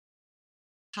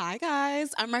Hi,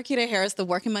 guys. I'm Marquita Harris, the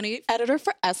Working Money editor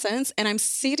for Essence, and I'm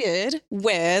seated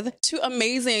with two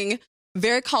amazing,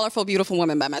 very colorful, beautiful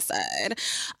women by my side.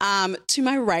 To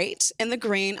my right, in the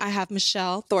green, I have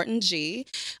Michelle Thornton-G.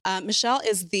 Michelle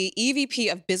is the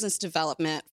EVP of Business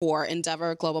Development for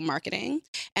Endeavor Global Marketing.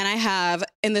 And I have,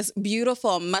 in this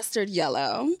beautiful mustard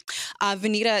yellow,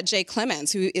 Vanita J.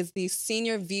 Clemens, who is the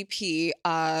Senior VP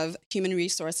of Human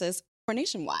Resources for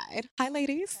Nationwide. Hi,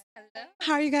 ladies. Hello.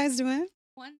 How are you guys doing?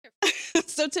 Wonderful.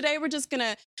 So today we're just gonna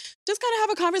have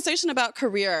a conversation about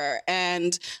career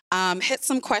and hit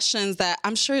some questions that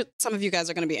I'm sure some of you guys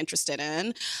are gonna be interested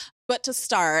in. But to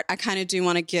start, I kind of do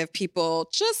want to give people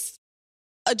just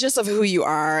a gist of who you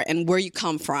are and where you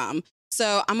come from.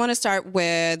 So I'm gonna start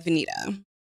with Vanita.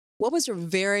 What was your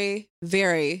very,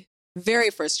 very, very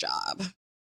first job?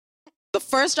 The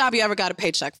first job you ever got a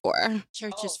paycheck for?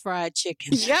 Church's Fried Chicken.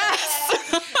 Yes.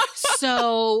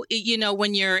 So,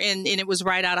 when you're in, and it was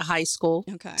right out of high school.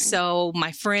 Okay. So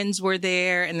my friends were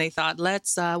there and they thought,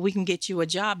 we can get you a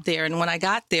job there. And when I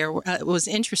got there, it was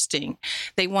interesting.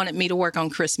 They wanted me to work on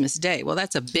Christmas Day. Well,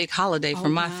 that's a big holiday for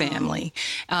my family.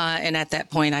 And at that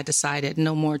point, I decided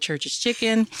no more Church's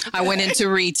Chicken. Okay. I went into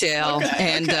retail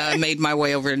and made my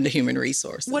way over into human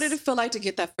resources. What did it feel like to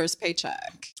get that first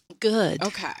paycheck? Good.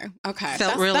 Okay.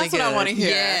 Felt really that's good. What I want to hear.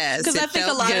 Yes. Because I think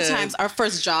a lot of times our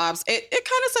first jobs, it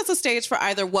kind of sets a stage for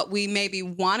either what we maybe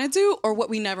want to do or what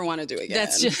we never want to do again.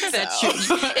 That's true.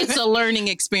 It's a learning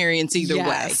experience either way.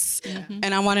 Mm-hmm.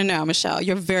 And I want to know, Michelle,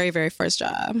 your very, very first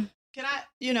job. Can I,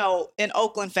 in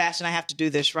Oakland fashion, I have to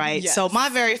do this, right? Yes. So my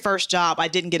very first job, I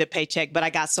didn't get a paycheck, but I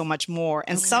got so much more.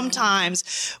 And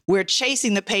sometimes we're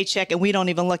chasing the paycheck and we don't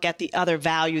even look at the other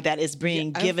value that is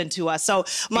being given to us. So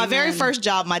my very first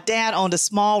job, my dad owned a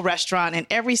small restaurant, and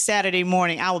every Saturday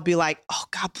morning I would be like, oh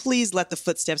God, please let the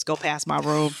footsteps go past my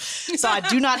room so I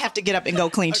do not have to get up and go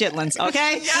clean chitlins,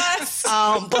 okay? Yes.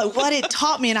 But what it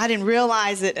taught me, and I didn't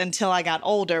realize it until I got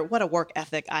older, what a work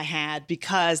ethic I had,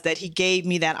 because that he gave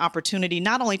me that opportunity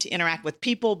not only to interact with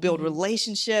people, build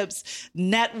relationships,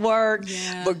 network,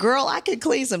 but girl, I could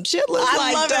clean some chitlins.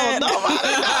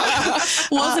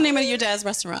 What was the name of your dad's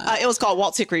restaurant? It was called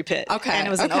Walt's Hickory Pit. Okay. And it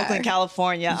was in Oakland,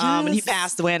 California. And he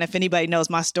passed away. And if anybody knows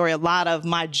my story, a lot of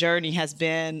my journey has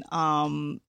been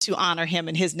to honor him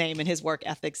and his name and his work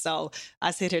ethic. So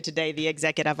I sit here today, the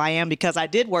executive I am, because I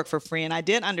did work for free and I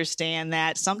did understand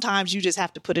that sometimes you just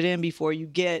have to put it in before you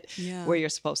get where you're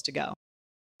supposed to go.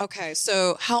 Okay,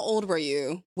 so how old were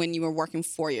you when you were working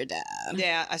for your dad?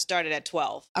 Yeah, I started at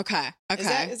 12. Okay.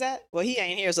 Is that? Well, he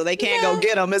ain't here, so they can't go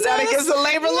get him. Is that against the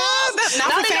labor laws?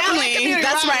 Not for family.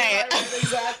 That's right.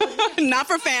 Exactly. Not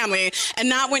for family. And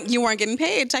not when you weren't getting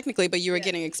paid, technically, but you were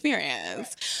getting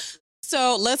experience. Right.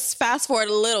 So let's fast forward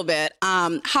a little bit.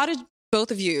 How did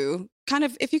both of you kind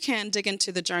of, if you can, dig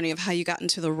into the journey of how you got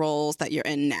into the roles that you're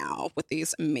in now with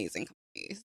these amazing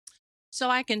companies? So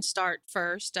I can start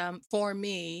first. For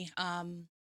me,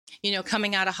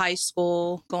 coming out of high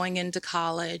school, going into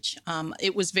college,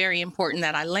 it was very important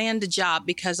that I land a job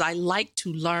because I like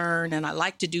to learn and I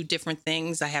like to do different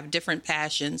things. I have different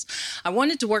passions. I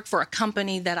wanted to work for a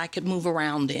company that I could move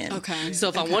around in. Okay. So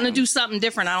if I want to do something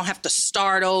different, I don't have to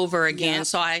start over again. Yep.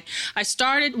 So I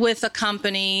started with a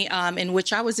company in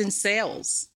which I was in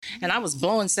sales. And I was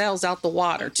blowing sales out the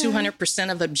water,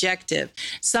 200% of objective.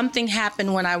 Something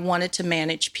happened when I wanted to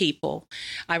manage people.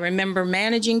 I remember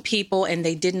managing people and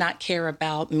they did not care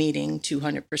about meeting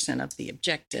 200% of the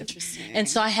objective. And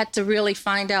so I had to really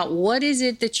find out, what is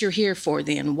it that you're here for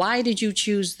then? Why did you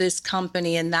choose this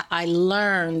company? And that I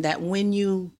learned that when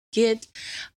you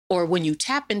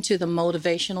tap into the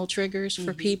motivational triggers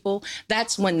for people,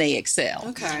 that's when they excel.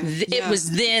 Okay. It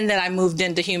was then that I moved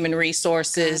into human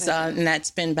resources, and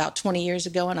that's been about 20 years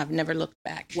ago, and I've never looked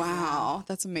back. Wow,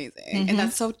 that's amazing. Mm-hmm. And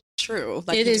that's so true.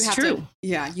 It is true.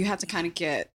 You have to kind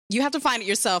of you have to find it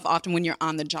yourself often when you're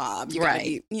on the job. You gotta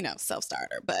be,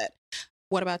 self-starter. But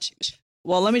what about you?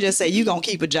 Well, let me just say, you're going to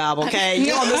keep a job, okay?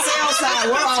 You're on the sales side.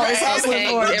 We're always hustling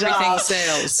for a job. Everything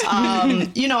sales.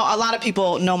 A lot of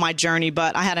people know my journey,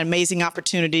 but I had an amazing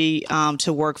opportunity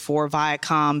to work for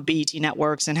Viacom, BET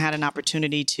Networks, and had an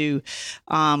opportunity to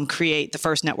create the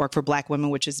first network for Black women,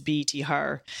 which is BET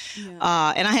Her.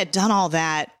 Yeah. And I had done all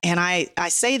that. And I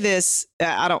say this,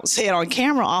 I don't say it on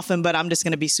camera often, but I'm just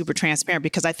going to be super transparent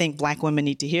because I think Black women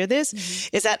need to hear this,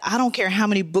 is that I don't care how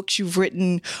many books you've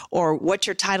written or what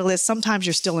your title is. Sometimes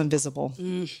you're still invisible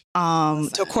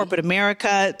to corporate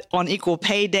America on equal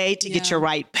pay day to get your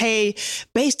right pay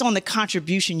based on the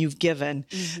contribution you've given.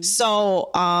 So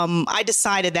I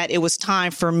decided that it was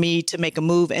time for me to make a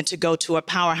move and to go to a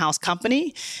powerhouse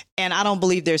company And I don't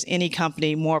believe there's any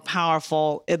company more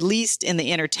powerful, at least in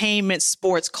the entertainment,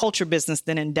 sports, culture business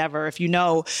than Endeavor. If you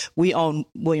know, we own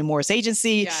William Morris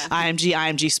Agency,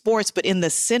 IMG Sports, but in the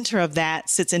center of that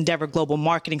sits Endeavor Global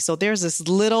Marketing. So there's this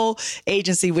little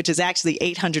agency, which is actually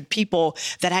 800 people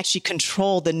that actually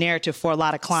control the narrative for a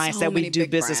lot of clients that we do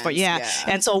business for.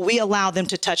 And so we allow them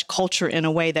to touch culture in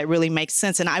a way that really makes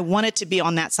sense. And I wanted to be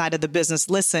on that side of the business.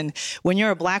 Listen, when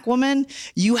you're a Black woman,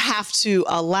 you have to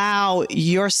allow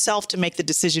yourself to make the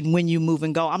decision when you move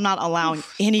and go. I'm not allowing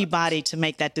anybody to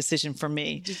make that decision for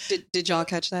me. Did y'all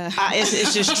catch that?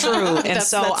 It's just true. And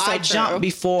that's I jumped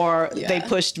before they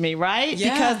pushed me, right?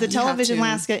 Because the television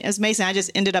landscape is amazing. I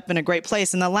just ended up in a great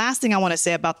place. And the last thing I want to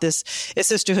say about this is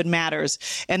Sisterhood Matters.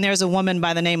 And there's a woman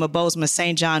by the name of Bozoma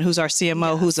St. John, who's our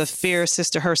CMO, who's a fierce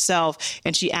sister herself,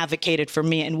 and she advocated for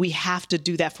me. And we have to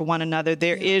do that for one another.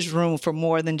 There is room for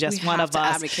more than just one of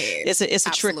us. Advocate. It's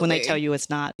a trick when they tell you it's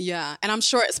not. Yeah. And I'm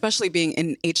sure, especially being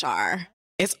in HR,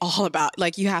 it's all about,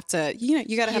 like, you have to,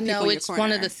 you got to have people in your it's corner.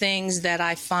 one of the things that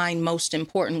I find most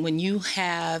important when you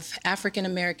have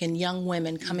African-American young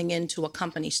women coming into a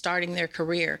company, starting their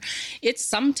career. It's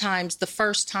sometimes the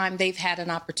first time they've had an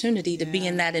opportunity to be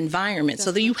in that environment.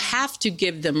 So that you have to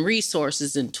give them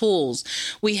resources and tools.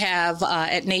 We have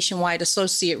at Nationwide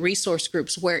associate resource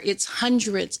groups where it's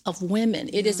hundreds of women.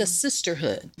 It is a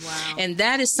sisterhood. Wow. And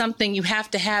that is something you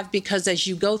have to have, because as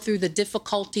you go through the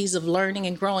difficulties of learning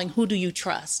and growing, who do you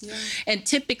trust? Yeah. And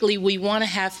typically we want to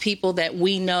have people that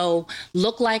we know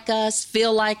look like us,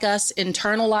 feel like us,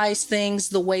 internalize things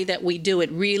the way that we do.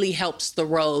 It really helps the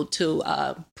road to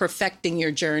perfecting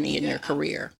your journey in your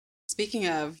career. Speaking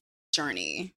of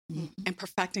journey and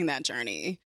perfecting that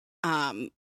journey,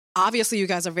 obviously you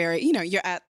guys are very, you're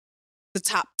at the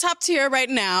top tier right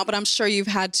now, but I'm sure you've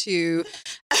had to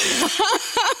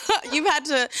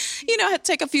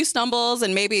take a few stumbles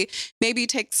and maybe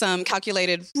take some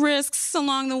calculated risks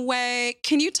along the way.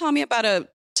 Can you tell me about a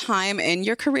time in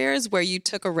your careers where you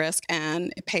took a risk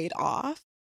and it paid off?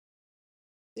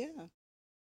 Yeah.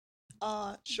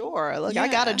 Sure. Look, I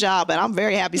got a job and I'm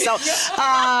very happy. So,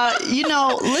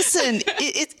 listen,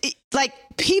 it like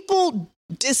people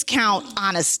discount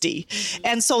honesty.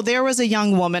 And so there was a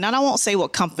young woman, and I won't say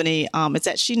what company it's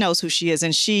at. She knows who she is.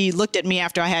 And she looked at me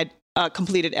after I had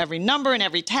completed every number and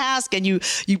every task, and you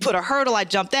put a hurdle, I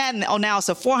jumped that, and now it's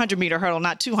a 400-meter hurdle,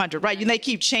 not 200, right? And they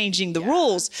keep changing the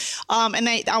rules. And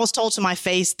I was told to my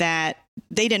face that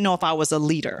they didn't know if I was a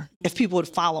leader, if people would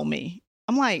follow me.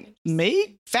 I'm like,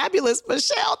 me? Fabulous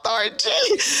Michelle Thornton.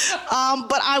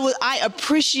 But I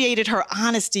appreciated her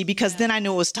honesty, because then I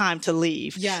knew it was time to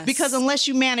leave. Yes. Because unless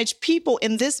you manage people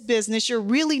in this business, you're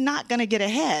really not going to get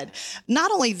ahead.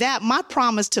 Not only that, my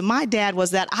promise to my dad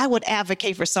was that I would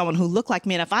advocate for someone who looked like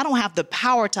me. And if I don't have the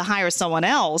power to hire someone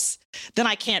else, then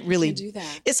I can't really do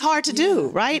that. It's hard to do,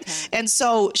 right? Okay. And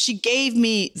so she gave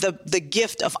me the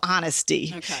gift of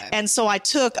honesty. Okay. And so I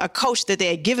took a coach that they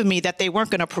had given me that they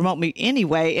weren't going to promote me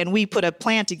anyway, and we put a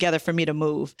plan together for me to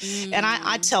move. And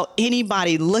I tell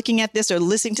anybody looking at this or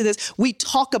listening to this, we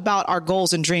talk about our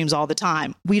goals and dreams all the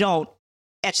time. We don't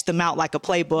etch them out like a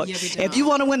playbook. Yeah, if you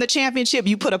want to win the championship,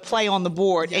 you put a play on the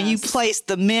board and you place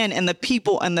the men and the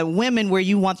people and the women where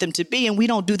you want them to be. And we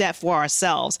don't do that for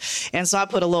ourselves. And so I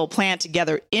put a little plan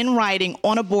together in writing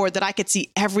on a board that I could see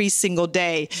every single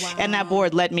day. Wow. And that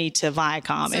board led me to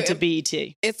Viacom and to BET.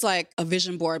 It's like a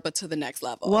vision board, but to the next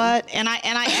level. What? And I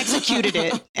executed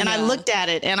it, and I looked at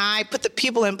it, and I put the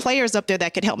people and players up there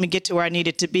that could help me get to where I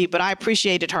needed to be. But I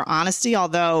appreciated her honesty,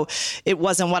 although it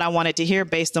wasn't what I wanted to hear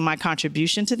based on my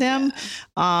contribution to them.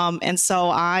 And so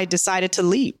I decided to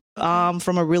leap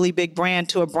from a really big brand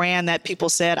to a brand that people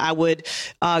said I would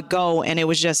go, and it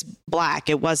was just Black.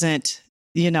 It wasn't,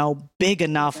 big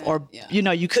enough, or,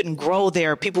 you couldn't grow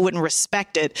there. People wouldn't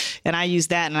respect it. And I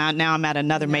used that, and now I'm at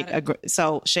another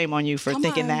so shame on you for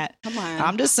thinking that. Come on.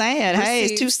 I'm just saying, hey,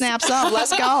 it's 2 snaps up.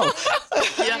 Let's go.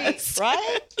 Yes.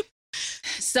 Right?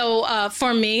 So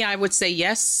for me, I would say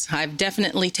yes. I've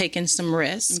definitely taken some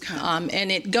risk,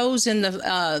 and it goes in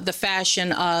the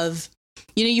fashion of,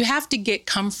 you have to get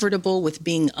comfortable with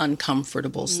being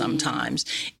uncomfortable sometimes.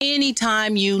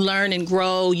 Anytime you learn and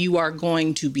grow, you are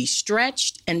going to be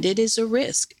stretched, and it is a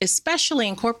risk, especially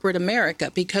in corporate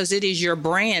America, because it is your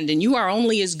brand and you are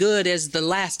only as good as the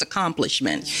last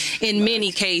accomplishment in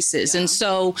many cases. And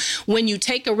so when you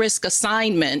take a risk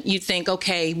assignment, you think,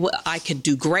 okay, well, I could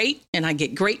do great and I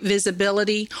get great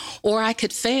visibility, or I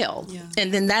could fail.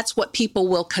 And then that's what people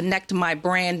will connect my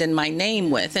brand and my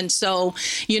name with. And so,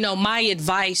 my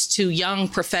advice to young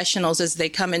professionals as they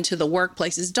come into the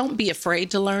workplace is don't be afraid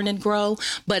to learn and grow.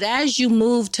 But as you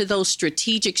move to those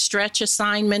strategic stretch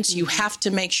assignments, you have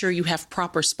to make sure you have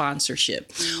proper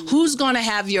sponsorship. Who's going to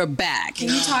have your back?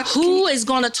 Who is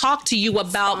going to talk to you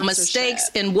about mistakes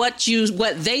and what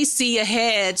they see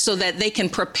ahead so that they can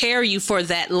prepare you for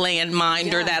that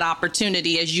landmine or that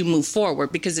opportunity as you move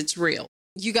forward, because it's real.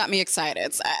 You got me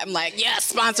excited. So I'm like, yes,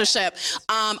 sponsorship.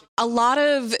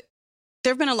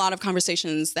 There have been a lot of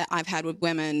conversations that I've had with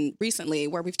women recently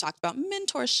where we've talked about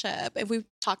mentorship and we've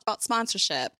talked about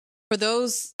sponsorship. For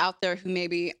those out there who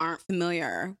maybe aren't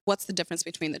familiar, what's the difference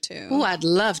between the two? Oh, I'd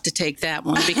love to take that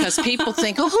one, because people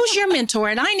think, oh, who's your mentor?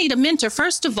 And I need a mentor.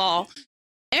 First of all,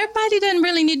 everybody doesn't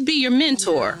really need to be your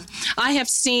mentor. Yeah. I have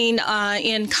seen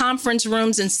in conference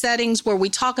rooms and settings where we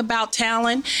talk about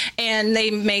talent, and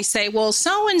they may say, well,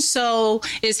 so-and-so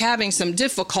is having some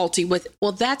difficulty with,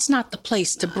 well, that's not the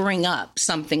place to bring up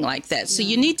something like that. So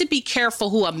you need to be careful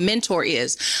who a mentor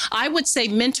is. I would say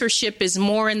mentorship is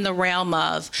more in the realm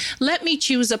of, let me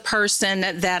choose a person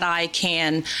that I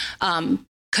can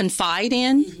confide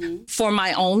in for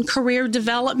my own career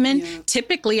development. Yeah.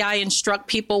 Typically, I instruct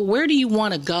people, where do you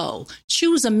want to go?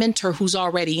 Choose a mentor who's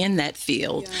already in that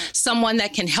field, someone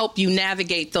that can help you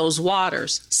navigate those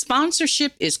waters.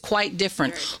 Sponsorship is quite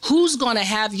different. Who's going to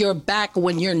have your back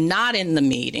when you're not in the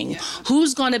meeting?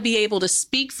 Who's going to be able to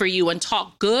speak for you and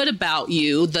talk good about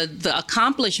you, the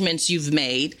accomplishments you've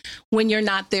made when you're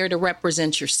not there to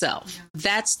represent yourself?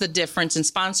 That's the difference, and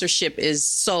sponsorship is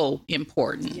so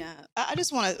important. Yeah. I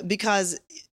just want to, because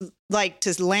like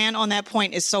to land on that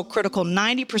point is so critical.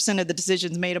 90% of the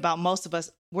decisions made about most of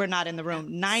us, we're not in the room.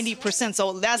 90%.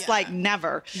 So that's like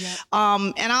never. Yeah.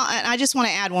 And I just want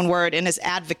to add one word, and it's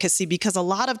advocacy, because a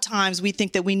lot of times we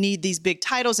think that we need these big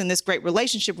titles and this great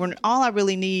relationship when all I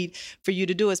really need for you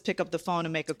to do is pick up the phone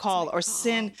and make a call or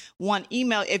send one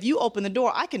email. If you open the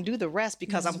door, I can do the rest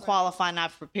because I'm qualified and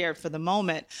I've prepared for the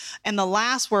moment. And the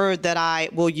last word that I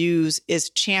will use is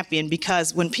champion,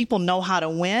 because when people know how to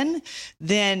win,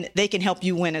 then they can help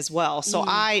you win as well. So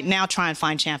I now try and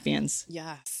find champions.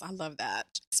 Yes, I love that.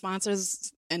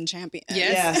 Sponsors and champions.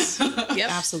 Yes. Yep.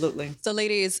 Absolutely. So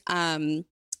ladies,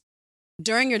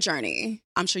 during your journey,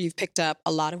 I'm sure you've picked up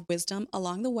a lot of wisdom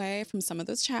along the way from some of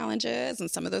those challenges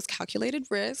and some of those calculated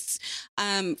risks.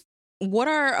 What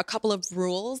are a couple of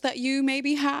rules that you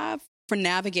maybe have for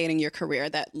navigating your career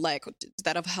that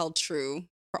have held true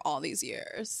for all these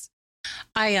years?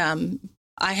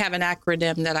 I have an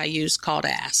acronym that I use called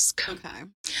ASK. Okay.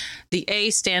 The A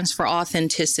stands for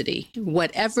authenticity.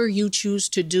 Whatever you choose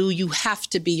to do, you have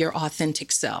to be your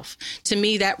authentic self. To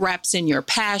me, that wraps in your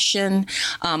passion.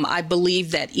 I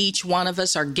believe that each one of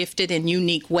us are gifted in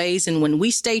unique ways. And when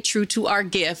we stay true to our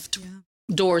gift,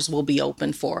 doors will be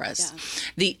open for us. Yeah.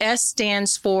 The S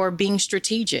stands for being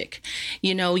strategic.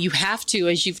 You know, you have to,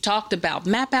 as you've talked about,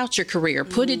 map out your career,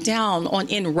 put it down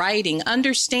in writing,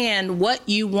 understand what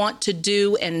you want to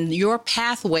do and your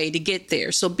pathway to get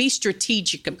there. So be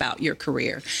strategic about your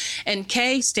career. And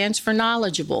K stands for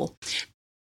knowledgeable.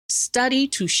 Study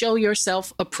to show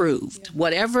yourself approved.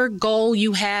 Whatever goal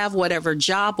you have, whatever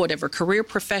job, whatever career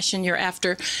profession you're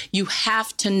after, you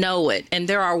have to know it. And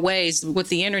there are ways with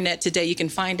the internet today, you can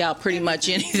find out pretty much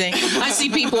anything. I see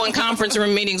people in conference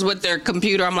room meetings with their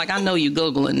computer. I'm like, I know you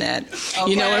Googling that.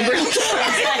 Okay. You know, in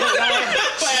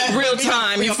real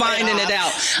time, you're finding it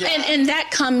out. Yeah. And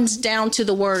that comes down to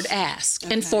the word ask.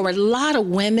 Okay. And for a lot of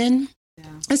women,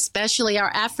 especially our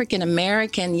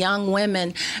African-American young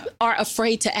women, are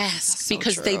afraid to ask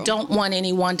because they don't want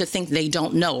anyone to think they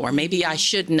don't know, or maybe I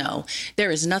should know.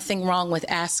 There is nothing wrong with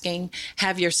asking.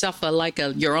 Have yourself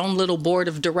your own little board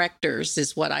of directors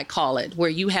is what I call it, where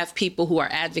you have people who are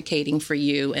advocating for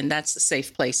you, and that's a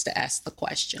safe place to ask the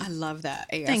question. I love that.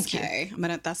 ASK. Thank you.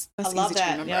 That's I love easy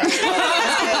that. to remember.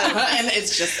 Yeah. And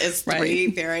it's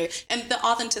right. very, and the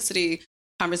authenticity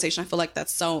conversation, I feel like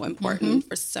that's so important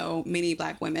for so many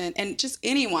Black women and just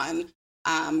anyone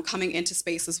coming into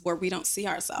spaces where we don't see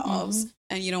ourselves,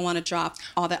 and you don't want to drop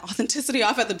all that authenticity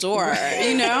off at the door.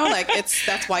 You know, like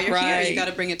that's why you're here. You got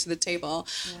to bring it to the table.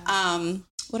 Yeah.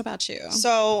 What about you?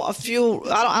 So I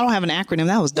don't have an acronym.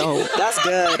 That was dope. That's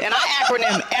good. And I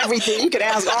acronym everything. You could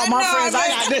ask all my friends.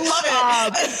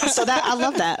 I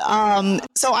love that.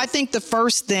 So I think the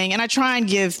first thing, and I try and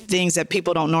give things that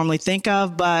people don't normally think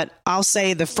of, but I'll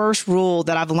say the first rule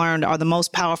that I've learned are the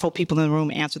most powerful people in the room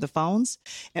answer the phones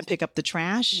and pick up the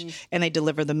trash and they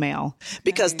deliver the mail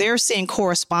because they're seeing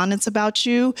correspondence about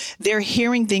you. They're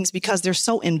hearing things because they're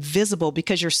so invisible,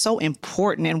 because you're so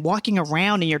important and walking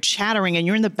around and you're chattering and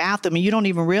you're in the bathroom and you don't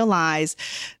even realize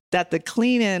that the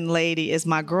cleaning lady is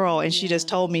my girl, and she just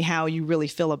told me how you really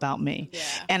feel about me. Yeah.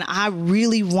 And I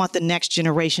really want the next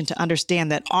generation to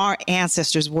understand that our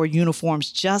ancestors wore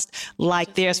uniforms just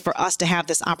like theirs for us to have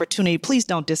this opportunity. Please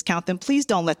don't discount them. Please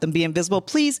don't let them be invisible.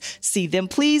 Please see them.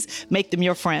 Please make them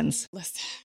your friends. Listen.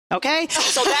 Okay,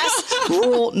 so that's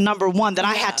rule number one that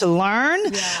I had to learn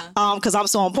because I'm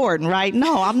so important, right?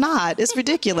 No, I'm not. It's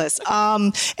ridiculous.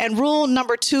 And rule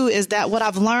number two is that what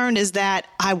I've learned is that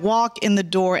I walk in the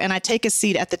door and I take a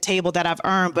seat at the table that I've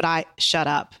earned, but I shut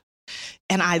up.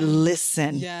 And I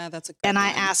listen. Yeah, that's a good And one. I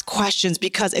ask questions,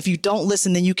 because if you don't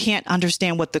listen, then you can't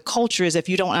understand what the culture is. If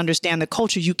you don't understand the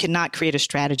culture, you cannot create a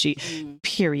strategy,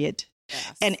 period.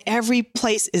 Yes. And every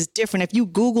place is different. If you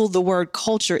Google the word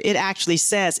culture, it actually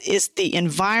says it's the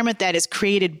environment that is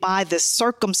created by the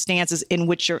circumstances in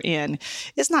which you're in.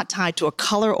 It's not tied to a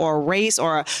color or a race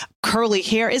or a curly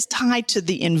hair. It's tied to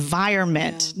the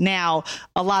environment. Yeah. Now,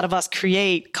 a lot of us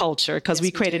create culture because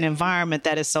we create an environment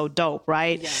that is so dope,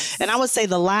 right? Yes. And I would say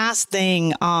the last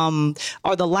thing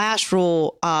or the last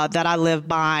rule that I live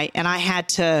by, and I had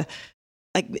to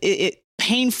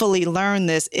painfully learn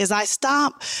this, is I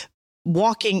stopped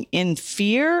walking in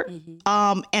fear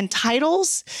and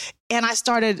titles. And I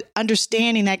started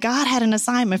understanding that God had an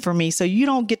assignment for me. So you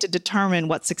don't get to determine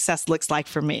what success looks like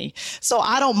for me. So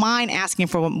I don't mind asking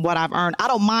for what I've earned. I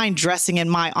don't mind dressing in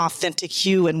my authentic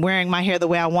hue and wearing my hair the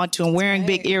way I want to and wearing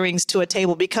big earrings to a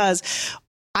table, because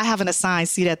I have an assigned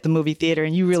seat at the movie theater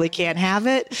and you really can't have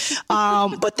it.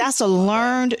 But that's a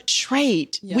learned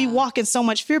trait. Yeah. We walk in so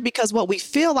much fear because what we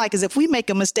feel like is if we make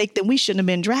a mistake, then we shouldn't have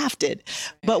been drafted.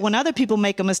 Right. But when other people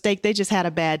make a mistake, they just had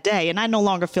a bad day. And I no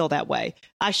longer feel that way.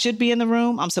 I should be in the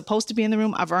room. I'm supposed to be in the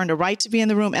room. I've earned a right to be in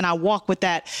the room. And I walk with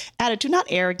that attitude, not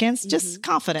arrogance, just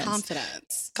confidence.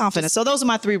 Confidence. So those are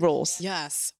my 3 rules.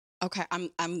 Yes. Okay,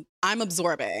 I'm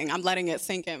absorbing. I'm letting it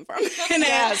sink in for a minute.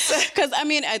 Yes. Because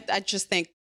I just think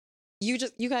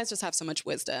you guys just have so much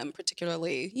wisdom,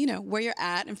 particularly, where you're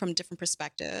at and from different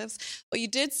perspectives. But you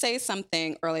did say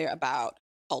something earlier about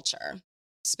culture,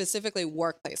 specifically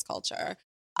workplace culture.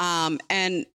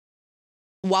 And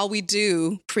while we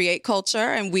do create culture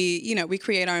and we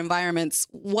create our environments,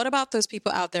 what about those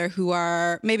people out there who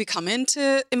are maybe come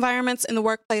into environments in the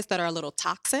workplace that are a little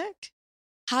toxic?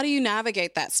 How do you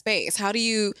navigate that space? How do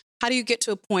you get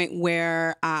to a point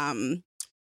where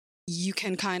you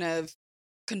can kind of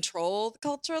control the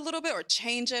culture a little bit or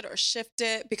change it or shift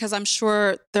it? Because I'm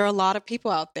sure there are a lot of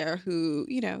people out there who,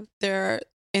 they're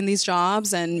in these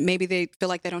jobs and maybe they feel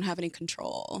like they don't have any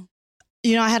control.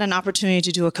 I had an opportunity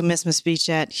to do a commencement speech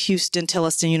at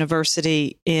Houston-Tillotson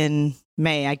University in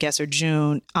May, I guess, or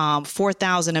June,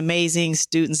 4,000 amazing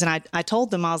students. And I told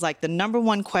them, I was like, the number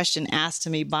one question asked to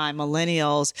me by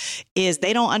millennials is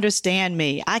they don't understand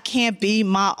me. I can't be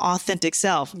my authentic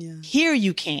self. Yeah. Here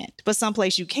you can't, but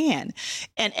someplace you can.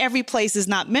 And every place is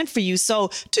not meant for you. So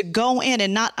to go in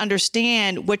and not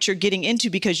understand what you're getting into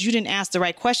because you didn't ask the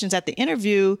right questions at the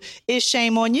interview is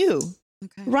shame on you.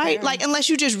 Okay, right? Fair. Like, unless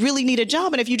you just really need a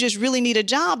job. And if you just really need a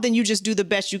job, then you just do the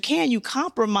best you can. You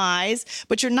compromise,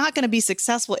 but you're not going to be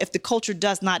successful if the culture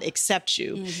does not accept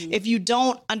you. Mm-hmm. If you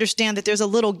don't understand that there's a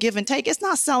little give and take, it's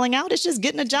not selling out. It's just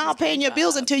getting a job, paying your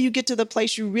bills until you get to the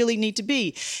place you really need to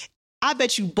be. I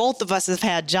bet you both of us have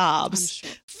had jobs. Sure.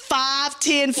 5,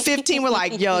 10, 15. We're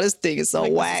like, yo, this thing is so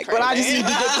whack. But I just need to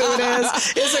get through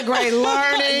this. It's a great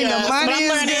learning. Yes, the money is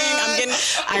learning.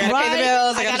 I gotta pay the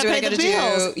bills. I gotta pay the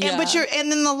bills. Yeah.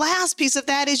 And then the last piece of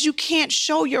that is you can't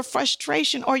show your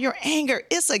frustration or your anger.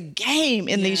 It's a game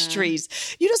in these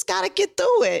streets. You just gotta get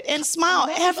through it and smile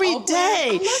every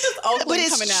day. But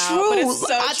it's true. But it's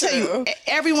so I tell you,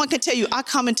 everyone can tell you, I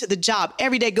come into the job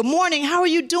every day. Good morning. How are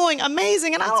you doing?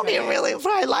 Amazing. And I don't even really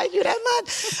probably like you that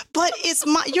much. But it's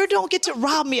you don't get to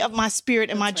rob me of my spirit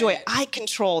and my joy. I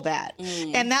control that.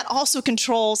 And that also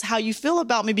controls how you feel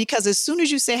about me, because as soon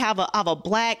as you say I have a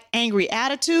black, angry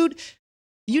attitude,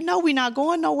 we're not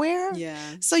going nowhere. Yeah.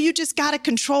 So you just got to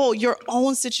control your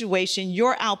own situation,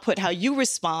 your output, how you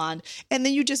respond, and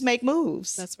then you just make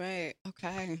moves. That's right.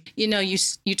 Okay.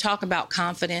 You talk about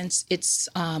confidence. It's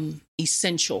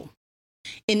essential.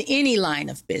 In any line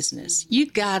of business, you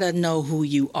got to know who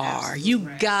you are. Absolutely.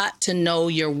 You got to know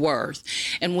your worth.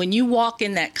 And when you walk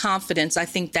in that confidence, I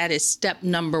think that is step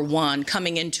number 1,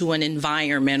 coming into an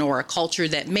environment or a culture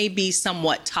that may be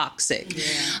somewhat toxic.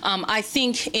 Yeah. I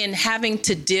think in having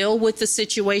to deal with the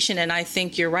situation, and I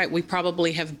think you're right, we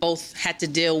probably have both had to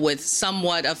deal with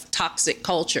somewhat of toxic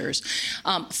cultures.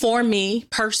 For me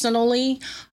personally,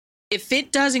 if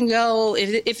it doesn't go,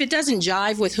 if it doesn't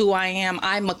jive with who I am,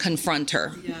 I'm a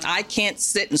confronter. Yeah. I can't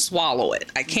sit and swallow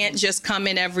it. I can't just come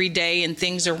in every day and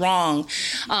things are wrong.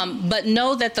 But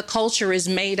know that the culture is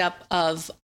made up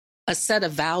of a set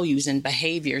of values and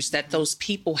behaviors that those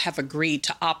people have agreed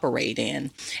to operate in.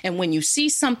 And when you see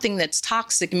something that's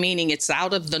toxic, meaning it's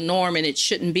out of the norm and it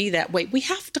shouldn't be that way, we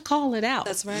have to call it out.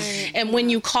 That's right. And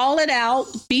when you call it out,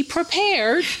 be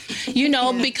prepared,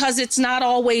 because it's not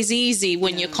always easy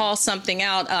when you call something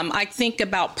out. I think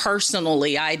about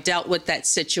personally, I dealt with that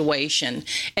situation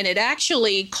and it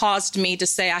actually caused me to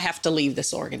say, I have to leave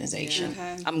this organization.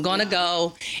 Yeah. Okay. I'm going to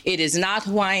go. It is not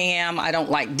who I am. I don't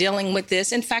like dealing with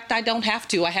this. In fact, I don't have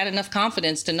to. I had enough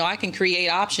confidence to know I can create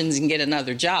options and get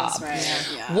another job. That's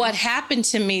right. Yeah. What happened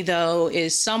to me, though,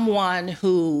 is someone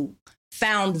who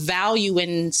found value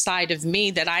inside of me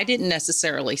that I didn't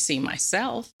necessarily see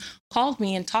myself called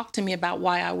me and talked to me about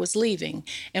why I was leaving.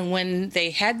 And when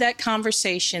they had that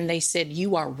conversation, they said,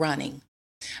 you are running.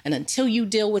 And until you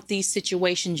deal with these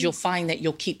situations, you'll find that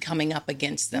you'll keep coming up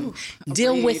against them.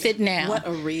 Deal with it now. What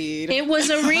a read. It was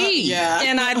a read. Yeah.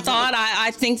 And I thought, I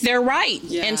think they're right.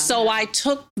 Yeah. And so I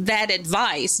took that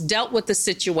advice, dealt with the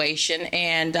situation,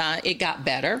 and it got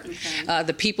better. Okay.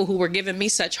 The people who were giving me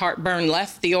such heartburn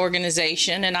left the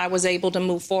organization, and I was able to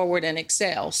move forward and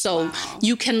excel. So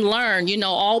you can learn,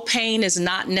 all pain is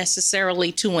not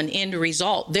necessarily to an end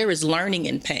result. There is learning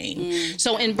in pain.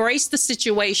 So embrace the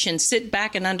situation, sit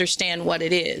back and understand what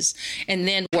it is, and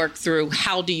then work through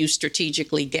how do you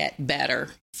strategically get better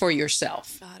for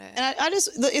yourself. Got it. And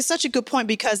it's such a good point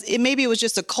because maybe it was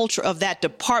just a culture of that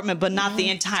department, but not the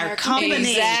entire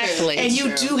company. Exactly. And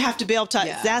you do have to be able to,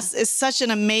 it's such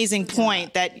an amazing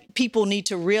point that people need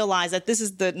to realize that this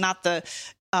is not the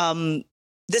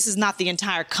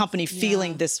entire company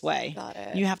feeling this way. Got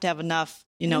it. You have to have enough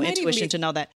intuition to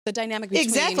know that. The dynamic between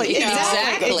exactly.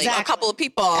 a couple of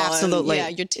people. Absolutely.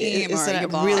 Your team or your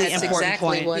boss. Really That's important exactly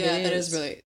point. what that is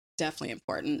really definitely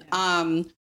important.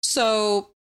 So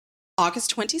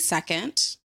August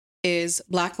 22nd is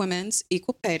Black Women's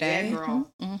Equal Pay Day. Yeah,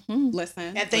 girl. Mm-hmm.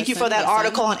 Listen. And thank you for that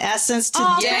article on Essence today.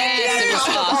 Yes, it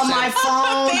was awesome. On my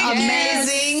phone.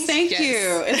 Amazing. Thank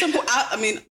you. It's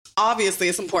important. Obviously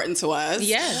it's important to us.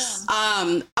 Yes.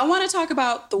 I want to talk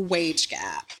about the wage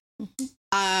gap.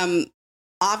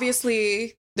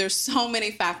 Obviously, there's so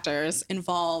many factors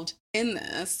involved in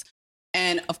this.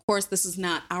 And of course, this is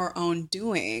not our own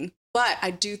doing. But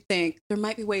I do think there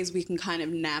might be ways we can kind of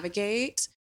navigate,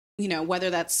 whether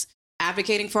that's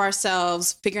advocating for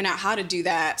ourselves, figuring out how to do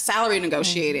that, salary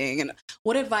negotiating. And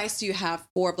what advice do you have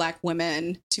for Black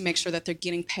women to make sure that they're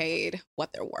getting paid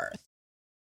what they're worth?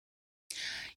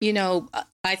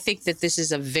 I think that this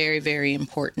is a very, very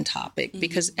important topic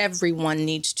because everyone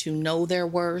needs to know their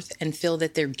worth and feel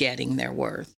that they're getting their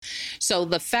worth. So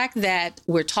the fact that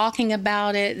we're talking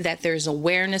about it, that there's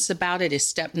awareness about it is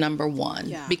step number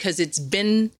one, because it's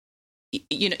been,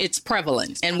 it's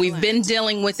prevalent and we've been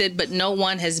dealing with it, but no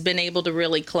one has been able to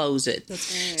really close it.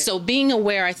 That's right. So being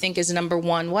aware, I think, is number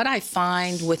one. What I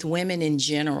find with women in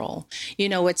general,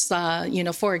 it's,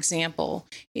 for example,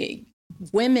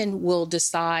 women will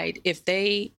decide if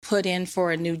they put in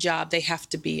for a new job, they have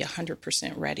to be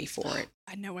 100% ready for it.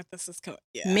 I know what this is called.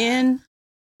 Yeah. Men,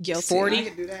 guilty.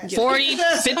 40,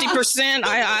 50%,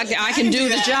 I can do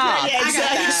the job. Yeah,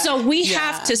 exactly. So we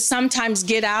have to sometimes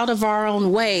get out of our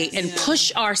own way and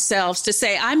push ourselves to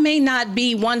say, I may not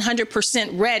be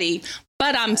 100% ready,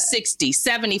 but I'm 60,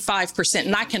 75%,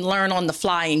 and I can learn on the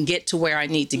fly and get to where I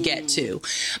need to get to.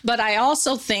 But I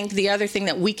also think the other thing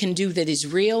that we can do that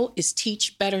is real is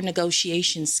teach better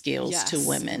negotiation skills to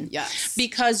women. Yes.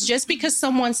 Because just because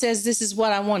someone says this is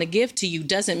what I want to give to you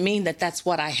doesn't mean that that's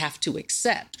what I have to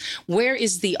accept. Where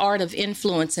is the art of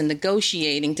influence and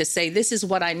negotiating to say this is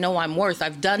what I know I'm worth?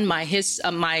 I've done my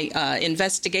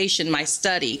investigation, my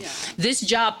study. Yeah. This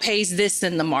job pays this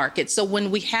in the market. So when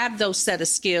we have those set of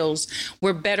skills,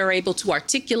 we're better able to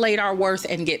articulate our worth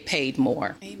and get paid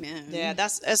more. Amen. Yeah,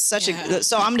 that's such a,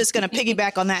 so I'm just going to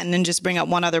piggyback on that and then just bring up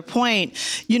one other point.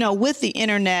 With the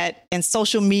internet and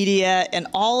social media and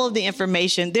all of the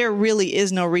information, there really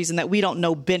is no reason that we don't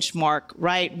know benchmark,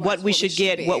 right? What we should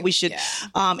get, what we should,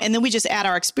 and then we just add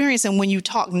our experience. And when you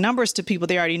talk numbers to people,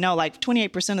 they already know like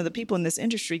 28% of the people in this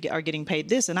industry are getting paid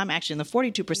this. And I'm actually in the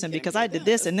 42% because I did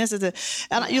this. And this is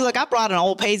and I brought an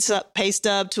old pay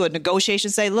stub to a negotiation,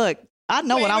 say, look, I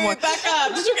know what I'm worth. Back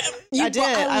up. I did.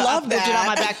 I love that. I did it on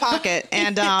my back pocket.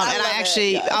 And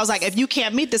I was like, if you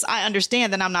can't meet this, I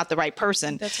understand that I'm not the right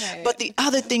person. That's right. But the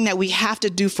other thing that we have to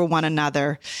do for one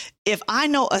another, if I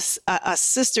know a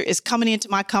sister is coming into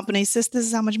my company, sis, this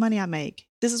is how much money I make.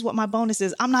 This is what my bonus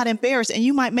is. I'm not embarrassed, and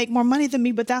you might make more money than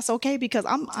me, but that's okay because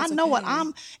I know what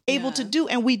I'm able to do.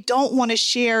 And we don't want to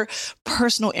share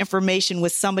personal information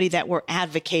with somebody that we're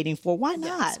advocating for. Why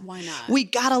not? Yes, why not? We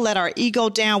got to let our ego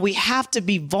down. We have to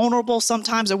be vulnerable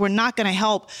sometimes, or we're not going to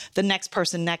help the next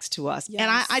person next to us. Yes.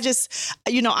 And I just,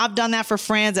 I've done that for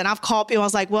friends, and I've called people. I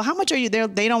was like, well, how much are you there?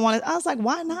 They don't want to. I was like,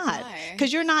 why not?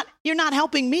 Because you're not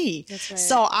helping me. That's right.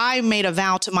 So I made a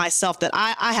vow to myself that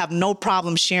I have no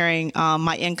problem sharing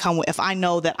my income if I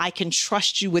know that I can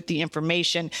trust you with the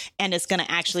information and it's going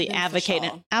to actually advocate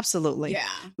it. Absolutely. Yeah,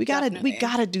 we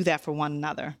gotta do that for one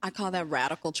another. I call that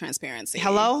radical transparency.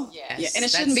 Hello? Yes, Yeah, and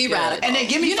it shouldn't be radical. And then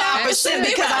give me 5%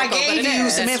 because I gave you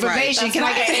some information. Can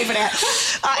I get paid for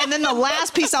that? And then the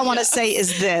last piece I want to say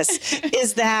is this,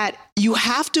 is that you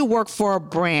have to work for a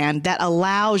brand that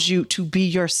allows you to be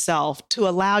yourself, to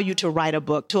allow you to write a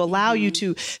book, to allow you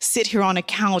to sit here on a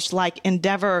couch like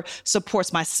Endeavor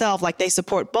supports myself, like they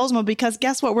support Bozoma, because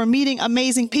guess what? We're meeting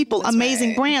amazing people,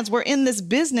 amazing brands. We're in this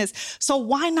business. So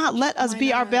why not let us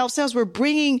be our best selves? We're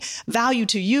bringing value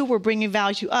to you. We're bringing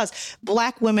value to us.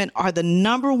 Black women are the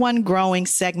 #1 growing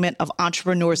segment of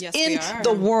entrepreneurs in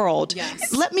the world.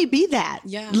 Yes. Let me be that.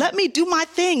 Yeah. Let me do my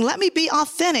thing. Let me be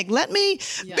authentic. Let me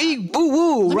be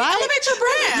boo-woo, right? Elevate your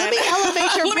brand. Let me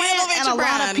elevate your Let me brand. elevate And your a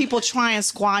lot brand. of people try and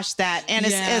squash that. And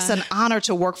it's an honor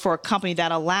to work for a company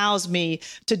that allows me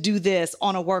to do this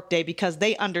on a work day because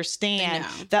they understand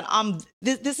that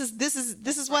this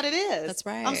is what it is. That's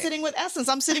right. I'm sitting with Essence.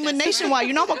 I'm sitting with Nationwide.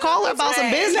 I'm gonna call her about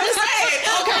some business.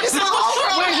 Okay, this is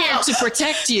We're here to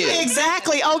protect you.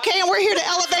 Exactly. Okay, and we're here to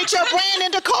elevate your brand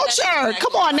into culture.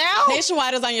 Come on now.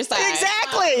 Nationwide is on your side.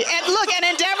 Exactly. And look, and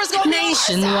Endeavor's gonna be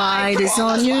Nationwide is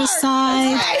on your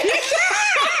side.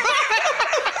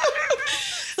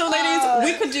 So, ladies,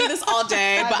 we could do this all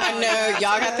day, but I know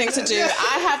y'all got things to do.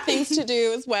 I have things to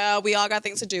do as well. We all got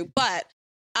things to do. But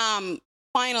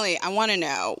finally, I want to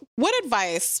know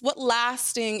what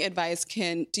lasting advice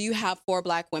do you have for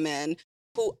Black women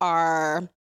who are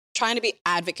trying to be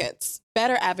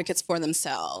better advocates for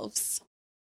themselves?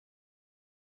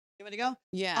 You want to go?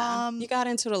 Yeah. You got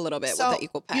into it a little bit with the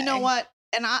equal pay. You know what?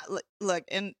 And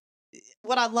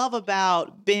what I love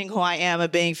about being who I am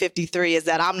and being 53 is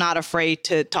that I'm not afraid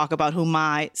to talk about who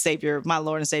my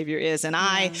Lord and Savior is. And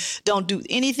I don't do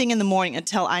anything in the morning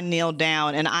until I kneel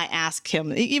down and I ask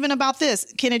him, even about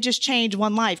this, can it just change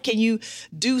one life? Can you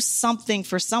do something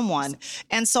for someone?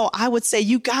 And so I would say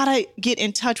you got to get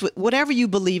in touch with whatever you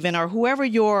believe in or whoever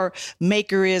your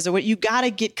maker is, or what you got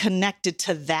to get connected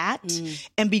to that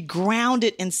and be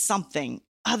grounded in something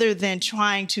other than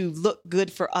trying to look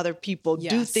good for other people,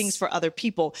 do things for other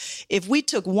people. If we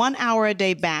took 1 hour a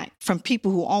day back from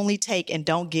people who only take and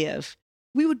don't give,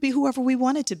 we would be whoever we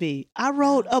wanted to be. I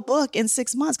wrote a book in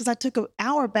 6 months because I took an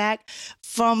hour back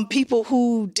from people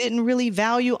who didn't really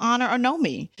value, honor, or know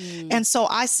me. And so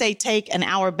I say take an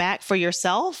hour back for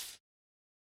yourself.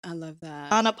 I love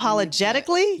that.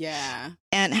 Unapologetically. Yeah.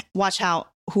 And watch how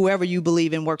whoever you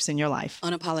believe in works in your life.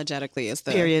 Unapologetically is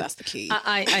Period. That's the key.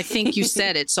 I think you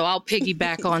said it, so I'll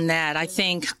piggyback on that. I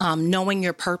think knowing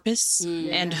your purpose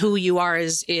and who you are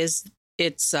is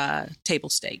table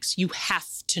stakes. You have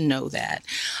to know that.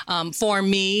 For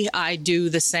me, I do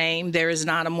the same. There is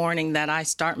not a morning that I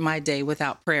start my day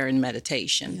without prayer and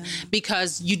meditation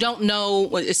because you don't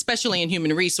know, especially in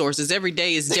human resources, every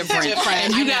day is different.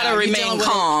 And you got to remain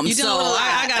calm. So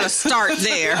I got to start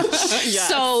there.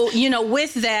 So,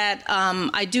 with that,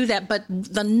 I do that. But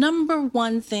the number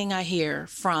one thing I hear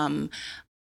from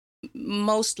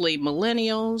mostly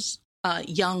millennials,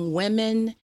 young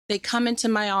women, they come into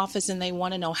my office and they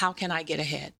want to know, how can I get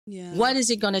ahead? Yeah. What is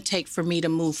it going to take for me to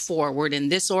move forward in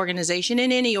this organization,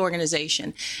 in any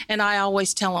organization? And I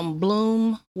always tell them,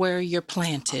 bloom where you're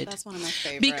planted. That's one of my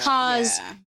favorites. Because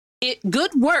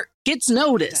good work gets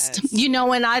noticed,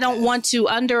 and I don't want to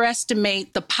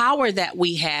underestimate the power that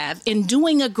we have in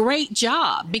doing a great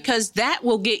job because that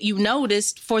will get you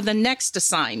noticed for the next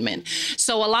assignment.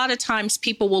 So a lot of times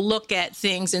people will look at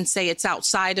things and say, it's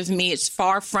outside of me, it's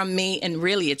far from me, and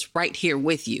really it's right here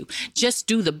with you. Just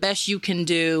do the best you can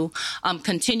do.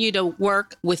 Continue to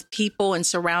work with people and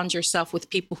surround yourself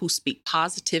with people who speak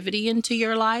positivity into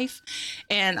your life.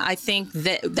 And I think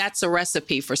that's a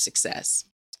recipe for success.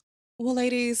 Well,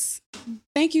 ladies,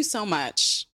 thank you so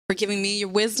much for giving me your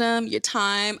wisdom, your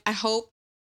time. I hope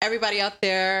everybody out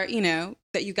there,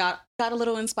 that you got a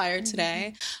little inspired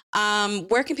today.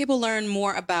 Where can people learn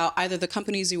more about either the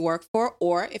companies you work for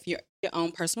or if you're your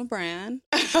own personal brand?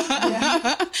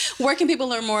 Where can people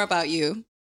learn more about you?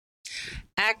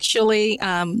 Actually,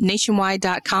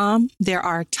 nationwide.com. There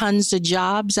are tons of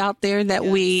jobs out there that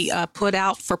we put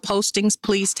out for postings.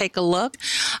 Please take a look.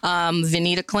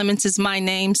 Vanita Clements is my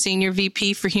name, Senior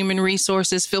VP for Human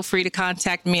Resources. Feel free to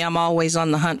contact me. I'm always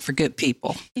on the hunt for good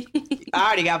people. I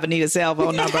already got Vanita's cell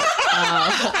phone number.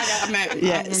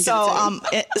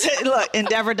 Look,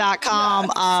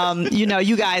 Endeavor.com.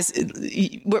 You guys,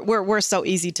 we're so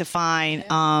easy to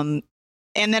find.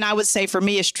 And then I would say for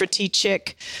me, it's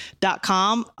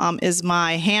strategic.com is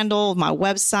my handle, my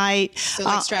website. So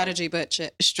like strategy, but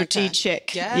strategic.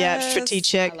 Okay. Yes. Yeah,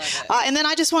 strategic. And then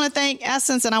I just want to thank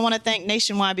Essence and I want to thank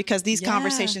Nationwide because these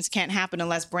conversations can't happen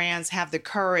unless brands have the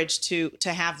courage to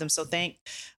have them. So thank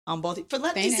both for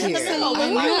letting me sit in the middle.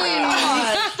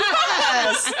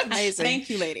 Yes. Amazing. Thank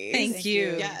you, ladies. Thank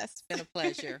you. Yes. It's been a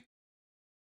pleasure.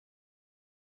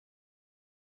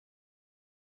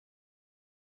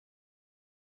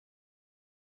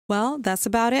 Well, that's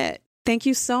about it. Thank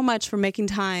you so much for making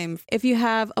time. If you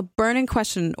have a burning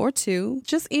question or two,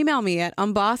 just email me at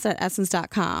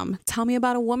unbossed@essence.com. Tell me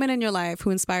about a woman in your life who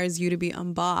inspires you to be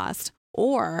unbossed.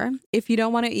 Or if you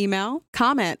don't want to email,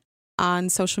 comment on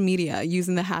social media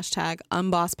using the hashtag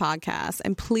 #UnbossedPodcast.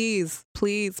 And please,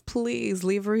 please, please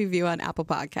leave a review on Apple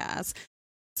Podcasts.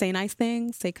 Say nice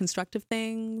things, say constructive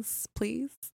things,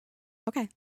 please. Okay.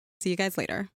 See you guys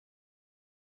later.